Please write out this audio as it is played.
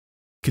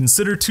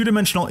Consider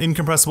two-dimensional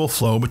incompressible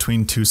flow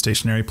between two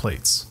stationary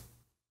plates.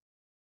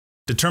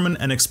 Determine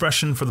an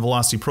expression for the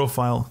velocity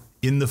profile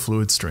in the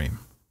fluid stream.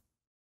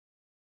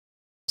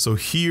 So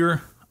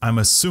here, I'm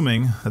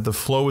assuming that the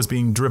flow is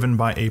being driven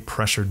by a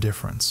pressure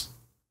difference.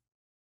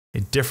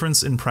 A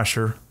difference in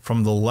pressure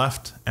from the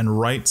left and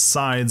right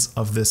sides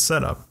of this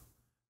setup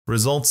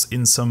results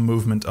in some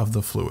movement of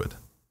the fluid.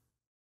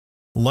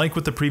 Like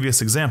with the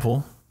previous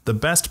example, the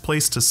best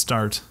place to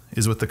start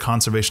is with the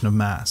conservation of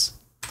mass.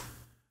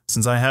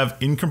 Since I have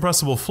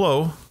incompressible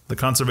flow, the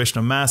conservation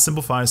of mass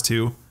simplifies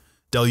to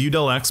del u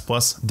del x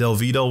plus del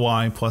v del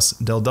y plus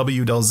del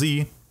w del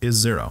z is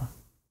 0.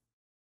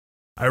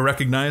 I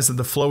recognize that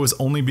the flow is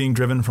only being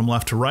driven from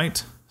left to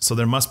right, so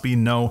there must be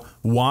no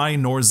y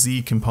nor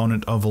z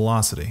component of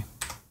velocity.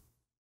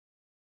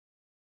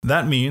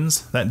 That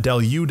means that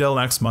del u del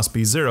x must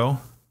be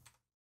 0,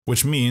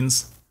 which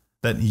means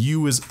that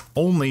u is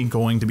only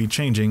going to be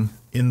changing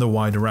in the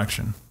y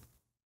direction.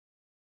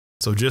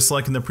 So just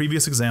like in the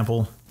previous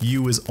example,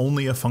 u is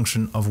only a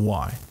function of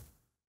y.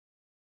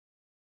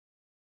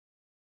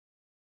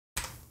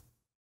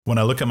 When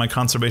I look at my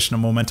conservation of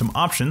momentum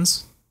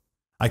options,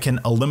 I can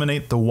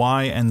eliminate the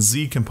y and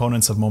z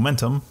components of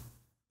momentum,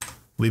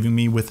 leaving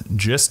me with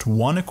just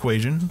one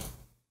equation,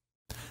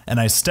 and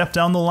I step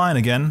down the line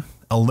again,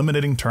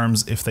 eliminating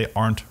terms if they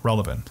aren't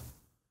relevant.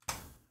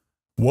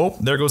 Whoa,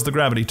 there goes the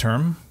gravity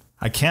term.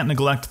 I can't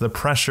neglect the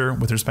pressure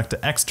with respect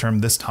to x term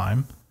this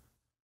time,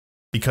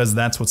 because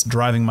that's what's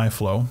driving my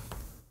flow.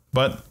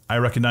 But I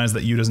recognize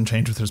that u doesn't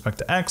change with respect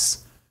to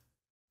x,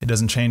 it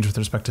doesn't change with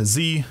respect to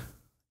z,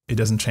 it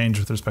doesn't change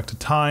with respect to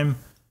time,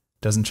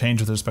 it doesn't change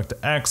with respect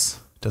to x,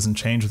 it doesn't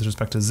change with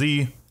respect to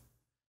z,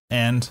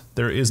 and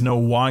there is no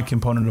y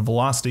component of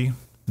velocity.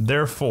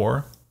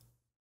 Therefore,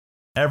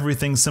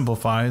 everything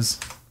simplifies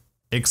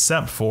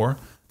except for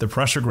the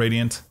pressure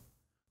gradient,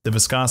 the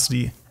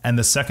viscosity, and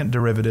the second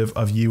derivative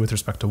of u with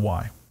respect to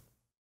y.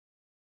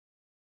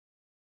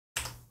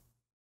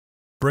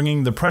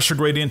 Bringing the pressure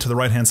gradient to the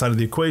right-hand side of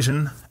the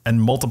equation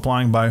and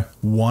multiplying by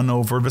 1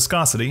 over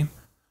viscosity,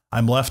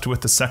 I'm left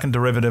with the second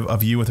derivative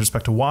of u with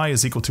respect to y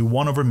is equal to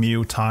 1 over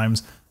mu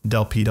times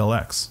del p del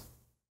x.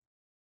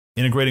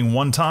 Integrating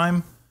one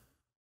time,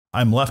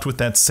 I'm left with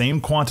that same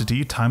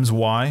quantity times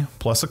y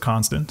plus a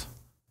constant.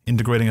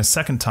 Integrating a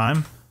second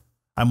time,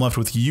 I'm left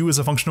with u as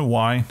a function of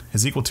y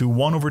is equal to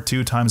 1 over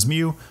 2 times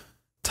mu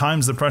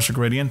times the pressure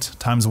gradient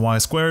times y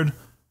squared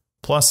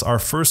plus our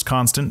first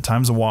constant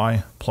times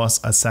y plus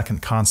a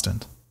second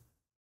constant.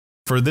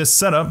 For this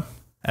setup,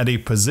 at a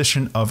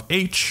position of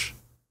h,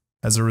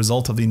 as a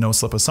result of the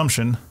no-slip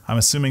assumption, I'm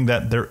assuming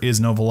that there is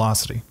no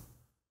velocity.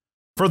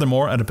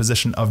 Furthermore, at a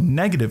position of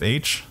negative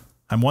h,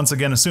 I'm once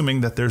again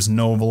assuming that there's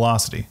no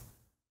velocity.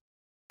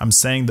 I'm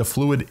saying the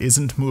fluid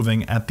isn't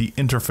moving at the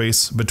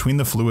interface between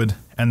the fluid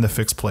and the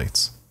fixed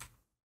plates.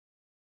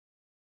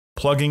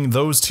 Plugging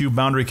those two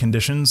boundary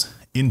conditions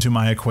into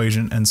my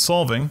equation and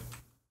solving,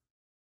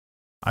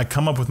 I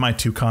come up with my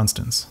two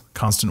constants.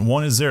 Constant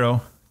 1 is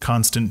 0,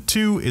 constant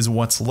 2 is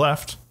what's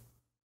left,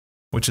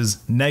 which is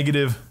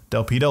negative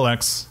del p del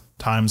x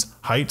times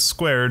height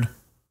squared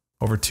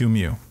over 2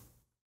 mu.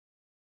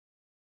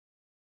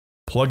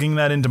 Plugging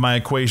that into my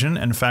equation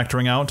and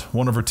factoring out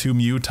 1 over 2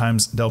 mu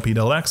times del p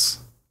del x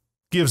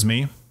gives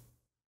me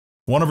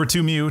 1 over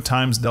 2 mu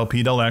times del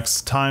p del x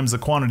times the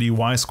quantity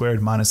y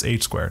squared minus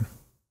h squared.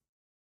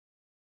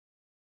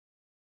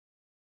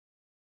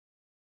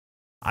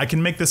 I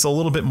can make this a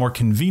little bit more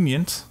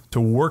convenient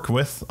to work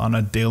with on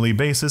a daily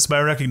basis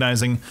by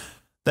recognizing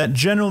that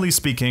generally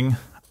speaking,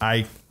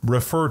 I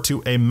refer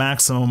to a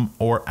maximum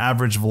or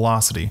average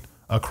velocity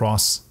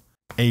across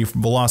a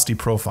velocity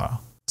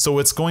profile. So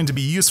it's going to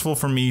be useful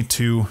for me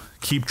to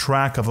keep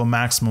track of a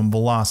maximum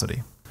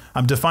velocity.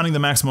 I'm defining the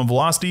maximum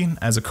velocity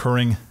as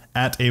occurring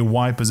at a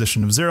y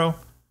position of 0,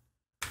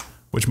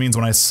 which means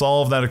when I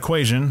solve that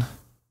equation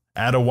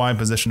at a y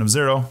position of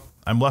 0,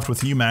 I'm left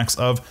with u max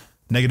of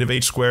negative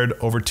h squared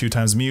over 2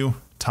 times mu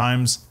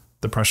times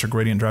the pressure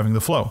gradient driving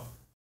the flow.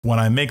 When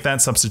I make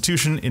that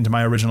substitution into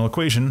my original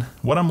equation,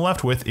 what I'm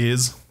left with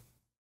is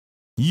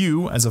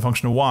u as a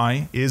function of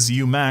y is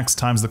u max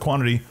times the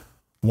quantity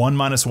 1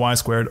 minus y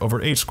squared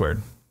over h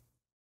squared,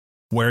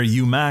 where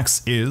u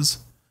max is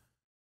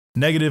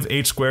negative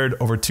h squared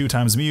over 2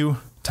 times mu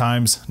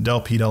times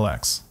del p del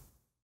x.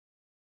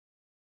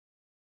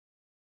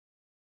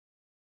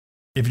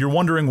 If you're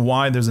wondering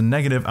why there's a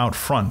negative out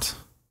front,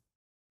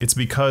 it's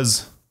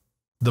because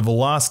the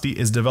velocity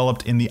is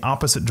developed in the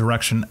opposite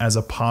direction as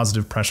a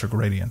positive pressure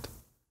gradient.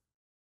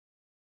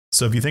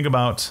 So if you think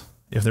about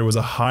if there was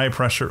a high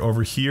pressure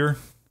over here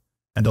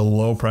and a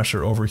low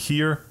pressure over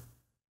here,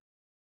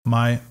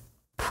 my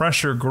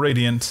pressure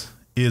gradient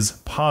is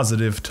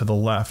positive to the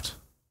left,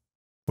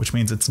 which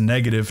means it's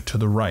negative to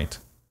the right.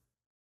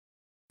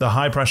 The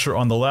high pressure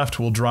on the left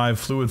will drive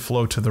fluid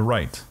flow to the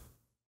right.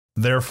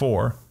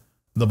 Therefore,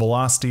 the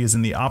velocity is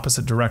in the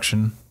opposite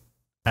direction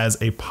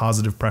as a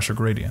positive pressure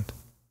gradient.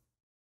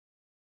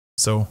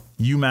 So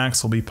u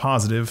max will be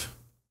positive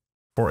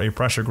for a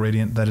pressure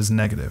gradient that is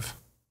negative.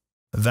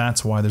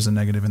 That's why there's a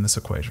negative in this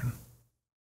equation.